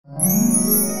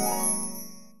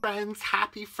Friends,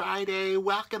 happy Friday.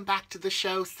 Welcome back to the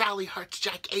show. Sally Hearts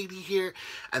Jack 80 here,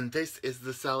 and this is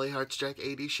the Sally Hearts Jack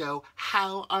 80 show.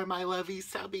 How are my lovey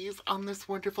subbies on this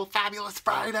wonderful, fabulous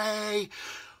Friday?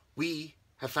 We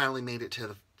have finally made it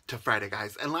to Friday,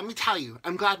 guys, and let me tell you,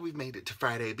 I'm glad we've made it to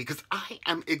Friday because I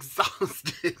am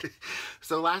exhausted.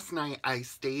 So last night I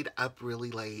stayed up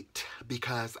really late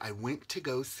because I went to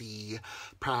go see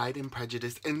Pride and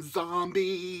Prejudice and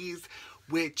Zombies,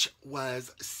 which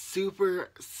was super,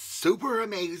 super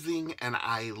amazing, and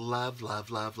I loved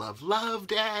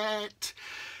it.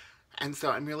 And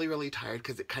so I'm really, really tired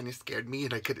because it kind of scared me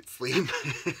and I couldn't sleep.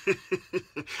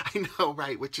 I know,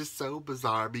 right? Which is so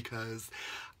bizarre because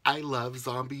I love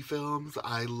zombie films.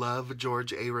 I love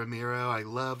George A. Romero. I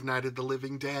love Night of the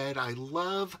Living Dead. I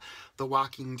love The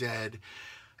Walking Dead.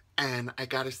 And I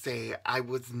gotta say, I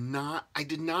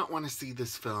did not want to see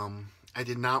this film. I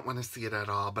did not want to see it at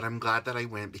all, but I'm glad that I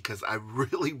went because I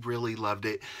really, really loved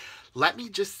it. Let me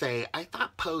just say, I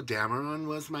thought Poe Dameron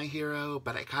was my hero,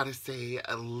 but I gotta say,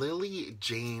 Lily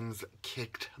James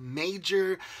kicked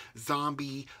major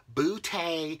zombie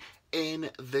booty in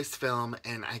this film,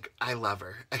 and I love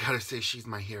her. I gotta say, she's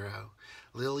my hero.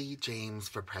 Lily James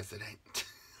for president.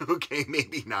 Okay,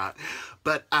 maybe not.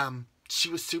 But, she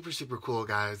was super, super cool,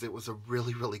 guys. It was a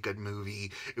really, really good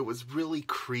movie. It was really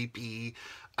creepy.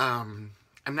 I'm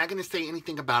not going to say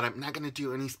anything about it. I'm not going to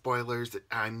do any spoilers.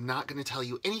 I'm not going to tell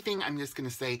you anything. I'm just going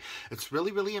to say it's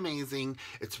really, really amazing.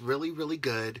 It's really, really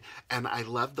good. And I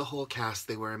loved the whole cast.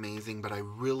 They were amazing. But I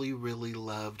really, really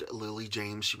loved Lily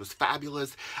James. She was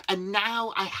fabulous. And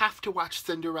now I have to watch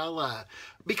Cinderella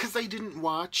because I didn't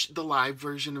watch the live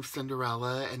version of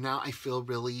Cinderella. And now I feel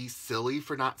really silly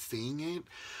for not seeing it.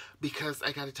 Because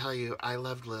I gotta tell you, I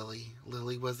loved Lily.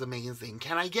 Lily was amazing.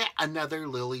 Can I get another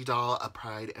Lily doll, a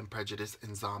Pride and Prejudice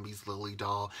and Zombies Lily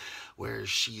doll, where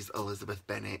she's Elizabeth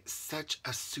Bennet? Such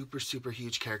a super, super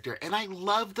huge character. And I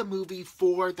love the movie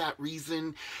for that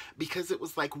reason, because it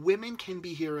was like, women can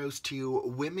be heroes too.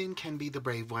 Women can be the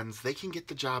brave ones. They can get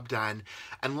the job done.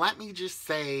 And let me just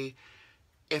say,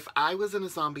 if I was in a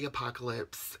zombie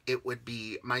apocalypse, it would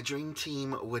be, my dream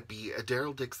team would be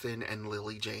Daryl Dixon and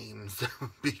Lily James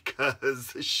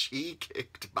because she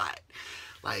kicked butt.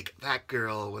 Like, that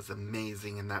girl was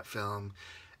amazing in that film.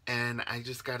 And I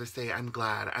just gotta say, I'm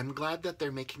glad. I'm glad that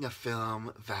they're making a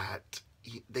film that,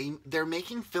 they're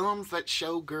making films that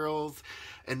show girls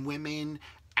and women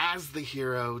as the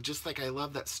hero, just like I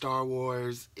love that Star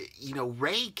Wars, you know,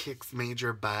 Rey kicks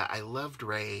major butt. I loved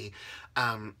Rey.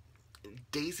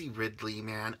 Daisy Ridley,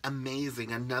 man,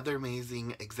 amazing. Another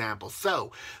amazing example.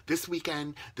 So, this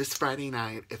weekend, this Friday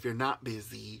night, if you're not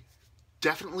busy,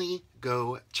 definitely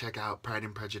go check out Pride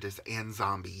and Prejudice and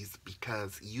Zombies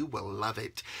because you will love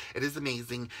it. It is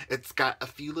amazing. It's got a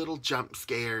few little jump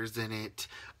scares in it,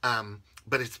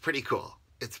 but it's pretty cool.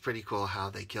 It's pretty cool how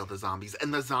they kill the zombies.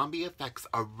 And the zombie effects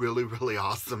are really, really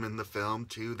awesome in the film,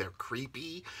 too. They're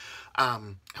creepy.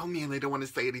 Oh, man, I don't want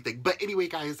to say anything. But anyway,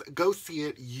 guys, go see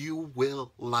it. You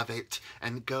will love it.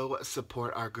 And go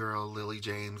support our girl, Lily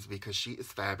James, because she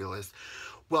is fabulous.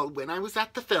 Well, when I was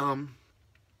at the film,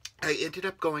 I ended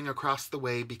up going across the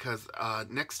way because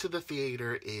next to the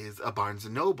theater is a Barnes &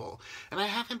 Noble. And I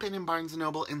haven't been in Barnes &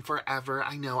 Noble in forever.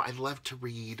 I know, I love to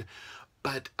read.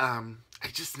 But, I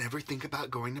just never think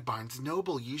about going to Barnes &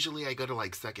 Noble. Usually I go to,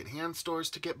 like, secondhand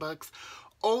stores to get books,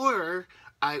 or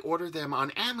I order them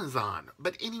on Amazon.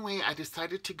 But anyway, I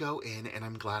decided to go in, and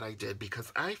I'm glad I did,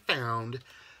 because I found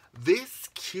this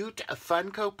cute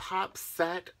Funko Pop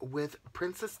set with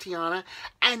Princess Tiana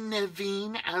and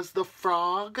Naveen as the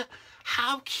frog.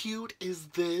 How cute is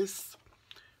this?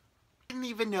 I didn't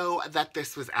even know that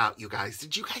this was out, you guys.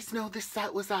 Did you guys know this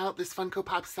set was out, this Funko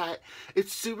Pop set?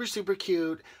 It's super, super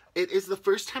cute. It is the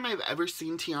first time I've ever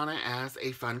seen Tiana as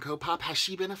a Funko Pop. Has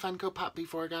she been a Funko Pop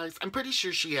before, guys? I'm pretty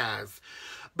sure she has.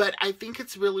 But I think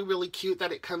it's really, really cute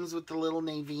that it comes with the little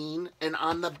Naveen. And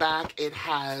on the back, it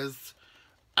has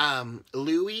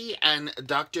Louis and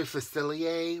Dr.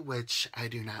 Facilier, which I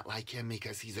do not like him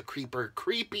because he's a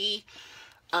creepy.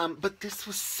 But this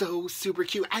was so super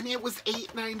cute, and it was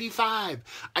 $8.95.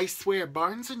 I swear,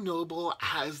 Barnes & Noble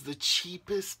has the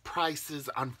cheapest prices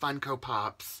on Funko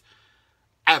Pops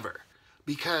ever,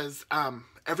 because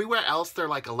everywhere else they're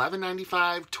like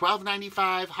 $11.95,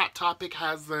 $12.95. Hot Topic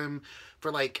has them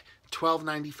for like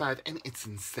 $12.95, and it's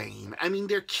insane. I mean,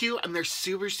 they're cute and they're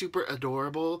super, super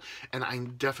adorable, and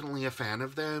I'm definitely a fan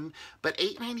of them, but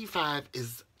 $8.95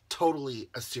 is totally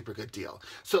a super good deal.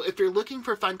 So if you're looking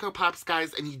for Funko Pops,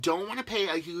 guys, and you don't want to pay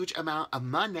a huge amount of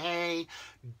money,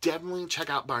 definitely check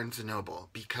out Barnes & Noble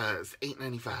because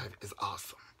 $8.95 is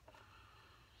awesome.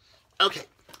 Okay,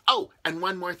 Oh, and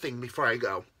one more thing before I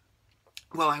go.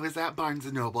 Well, I was at Barnes&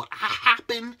 & Noble. I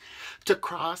happened to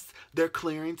cross their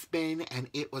clearance bin, and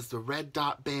it was the red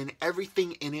dot bin.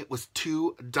 Everything in it was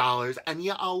 $2. And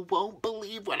y'all won't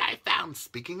believe what I found.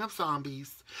 Speaking of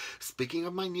zombies, speaking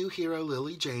of my new hero,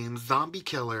 Lily James, zombie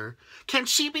killer. Can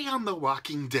she be on The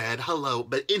Walking Dead? Hello.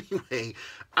 But anyway,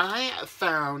 I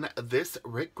found this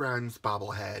Rick Grimes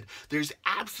bobblehead. There's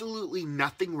absolutely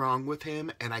nothing wrong with him,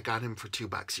 and I got him for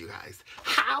 $2, you guys.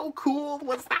 How cool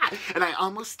was that? And I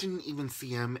almost didn't even see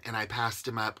him, and I passed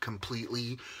him up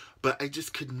completely, but I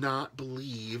just could not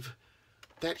believe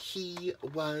that he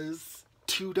was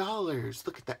 $2.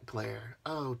 Look at that glare.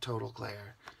 Oh, total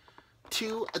glare.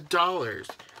 $2,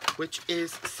 which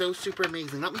is so super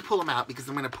amazing. Let me pull him out, because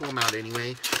I'm going to pull him out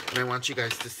anyway, and I want you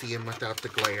guys to see him without the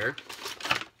glare.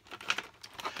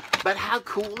 But how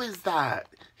cool is that?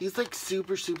 He's like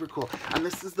super, super cool. And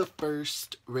this is the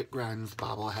first Rick Grimes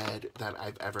bobblehead that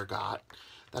I've ever got,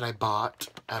 that I bought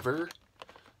ever.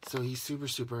 So he's super,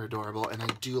 super adorable, and I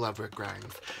do love Rick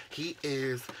Grimes. He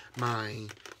is my,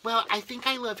 well, I think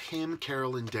I love him,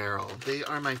 Carol, and Daryl. They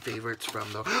are my favorites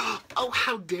from the, oh,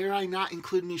 how dare I not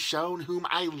include Michonne, whom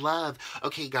I love.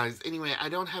 Okay, guys, anyway, I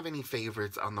don't have any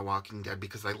favorites on The Walking Dead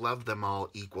because I love them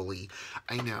all equally.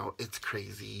 I know, it's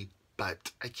crazy,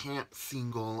 but I can't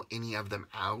single any of them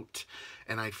out,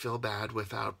 and I feel bad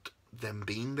without them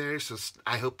being there, so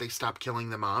I hope they stop killing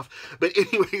them off. But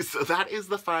anyway, so that is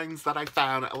the finds that I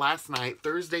found last night,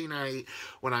 Thursday night,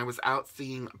 when I was out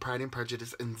seeing Pride and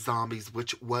Prejudice and Zombies,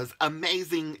 which was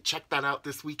amazing. Check that out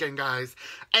this weekend, guys.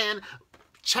 And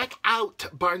check out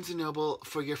Barnes & Noble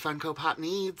for your Funko Pop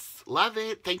needs. Love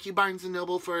it. Thank you, Barnes &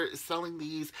 Noble, for selling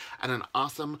these at an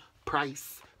awesome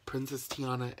price. Princess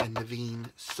Tiana and Naveen,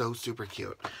 so super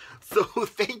cute. So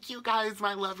thank you guys,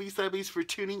 my lovely subbies, for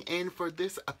tuning in for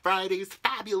this Friday's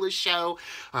fabulous show.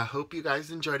 I hope you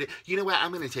guys enjoyed it. You know what?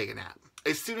 I'm going to take a nap.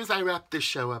 As soon as I wrap this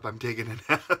show up, I'm taking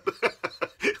a nap.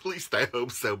 At least I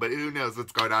hope so, but who knows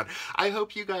what's going on. I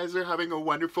hope you guys are having a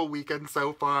wonderful weekend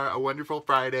so far, a wonderful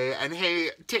Friday. And hey,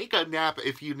 take a nap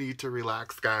if you need to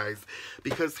relax, guys,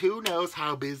 because who knows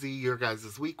how busy your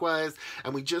guys' week was,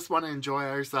 and we just want to enjoy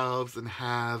ourselves and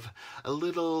have a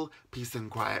little peace and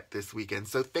quiet this weekend.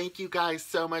 So thank you guys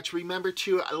so much. Remember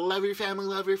to love your family,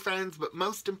 love your friends, but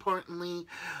most importantly,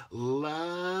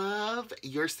 love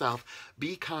yourself.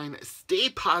 Be kind, stay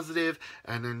positive,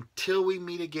 and until we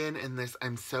meet again in this,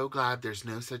 I'm so glad there's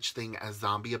no such thing as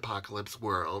zombie apocalypse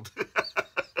world.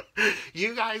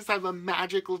 You guys have a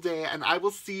magical day, and I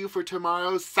will see you for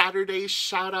tomorrow's Saturday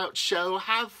shout out show.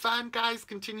 Have fun, guys.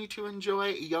 Continue to enjoy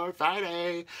your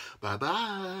Friday.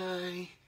 Bye-bye.